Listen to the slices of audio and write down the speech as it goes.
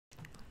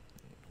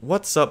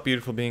What's up,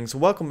 beautiful beings?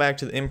 Welcome back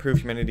to the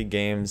Improved Humanity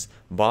Games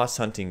Boss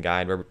Hunting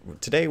Guide, where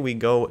today we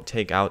go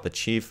take out the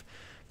Chief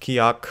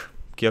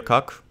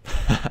Keokuk.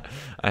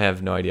 I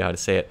have no idea how to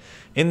say it,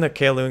 in the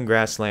Kaillun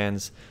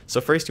Grasslands.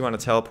 So first you want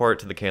to teleport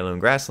to the Kaillun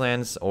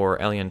Grasslands,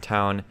 or Alien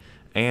Town,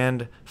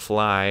 and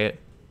fly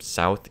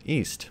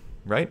southeast,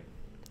 right?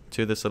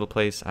 To this little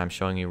place I'm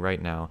showing you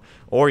right now.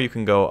 Or you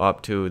can go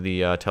up to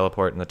the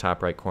teleport in the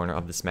top right corner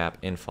of this map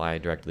and fly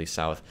directly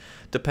south.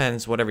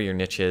 Depends, whatever your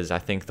niche is. I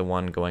think the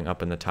one going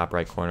up in the top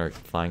right corner,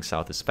 flying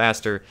south, is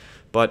faster,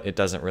 but it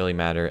doesn't really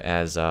matter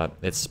as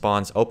it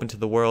spawns open to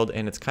the world,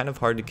 and it's kind of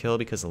hard to kill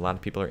because a lot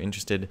of people are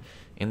interested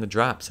in the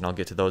drops, and I'll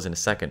get to those in a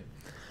second.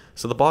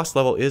 So the boss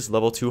level is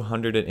level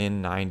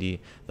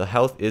 290. The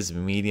health is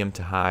medium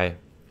to high,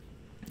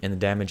 and the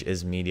damage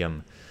is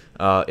medium.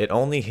 It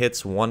only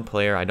hits one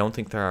player. I don't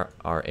think there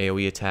are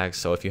AoE attacks,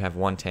 so if you have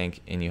one tank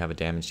and you have a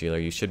damage dealer,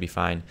 you should be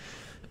fine.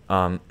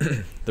 The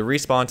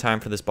respawn time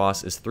for this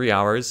boss is 3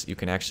 hours. You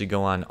can actually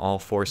go on all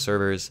 4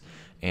 servers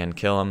and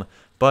kill him,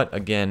 but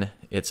again,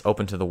 it's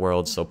open to the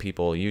world, so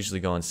people usually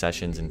go in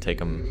sessions and take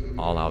them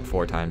all out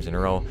 4 times in a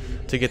row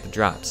to get the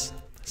drops.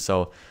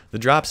 So the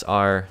drops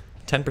are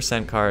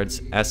 10%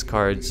 cards, S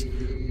cards,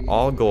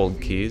 all gold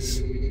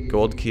keys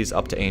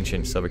up to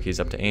ancient, silver keys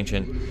up to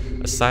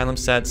ancient, asylum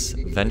sets,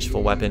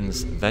 vengeful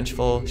weapons,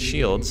 vengeful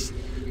shields,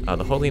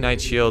 the Holy Knight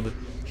shield,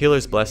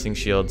 healer's blessing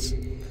shields,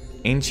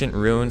 ancient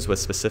runes with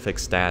specific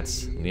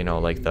stats, you know,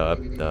 like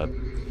the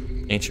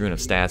ancient rune of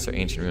stats or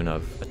ancient rune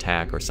of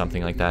attack or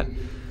something like that,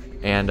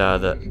 and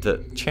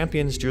the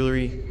champion's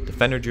jewelry,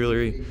 defender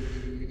jewelry,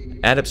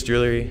 adept's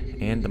jewelry,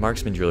 and the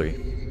marksman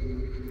jewelry.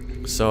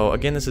 So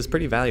again, this is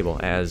pretty valuable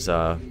as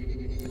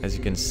you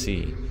can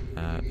see.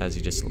 As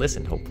you just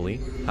listened, hopefully.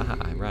 Haha,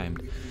 I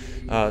rhymed.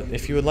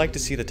 If you would like to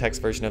see the text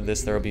version of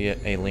this, there will be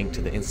a link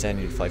to the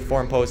Insanity Flyff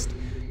forum post,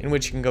 in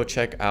which you can go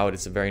check out.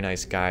 It's a very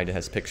nice guide. It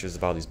has pictures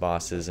of all these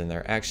bosses, and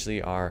there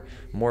actually are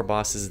more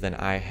bosses than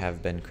I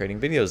have been creating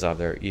videos of.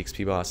 There are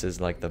EXP bosses,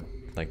 like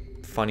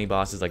funny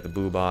bosses, like the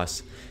Boo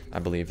boss. I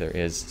believe there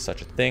is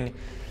such a thing.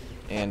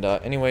 And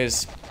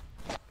anyways,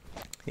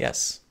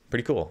 yes,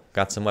 pretty cool.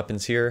 Got some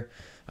weapons here.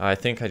 I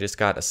think I just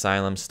got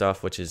asylum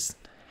stuff, which is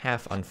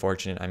half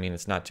unfortunate. I mean,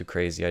 it's not too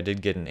crazy. I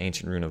did get an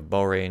ancient rune of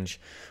bow range,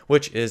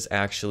 which is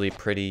actually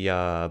pretty,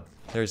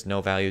 there's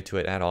no value to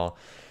it at all,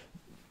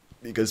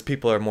 because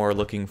people are more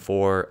looking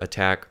for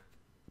attack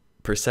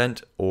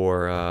percent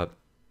or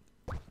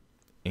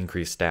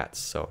increased stats,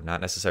 so not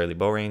necessarily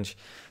bow range.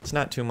 It's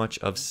not too much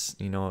of,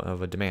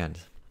 of a demand.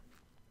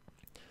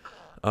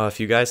 If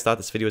you guys thought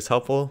this video was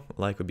helpful,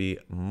 a like would be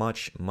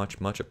much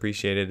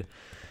appreciated.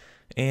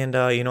 And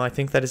I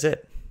think that is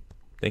it.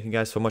 Thank you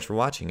guys so much for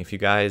watching. If you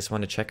guys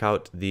want to check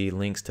out the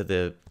links to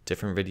the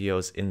different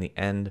videos in the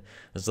end,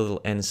 there's a little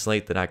end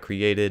slate that I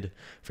created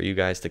for you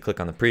guys to click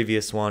on the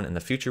previous one and the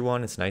future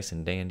one. It's nice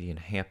and dandy and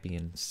happy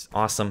and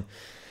awesome.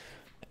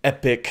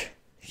 Epic.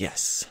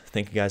 Yes.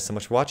 Thank you guys so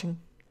much for watching,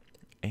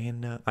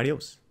 and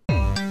adios.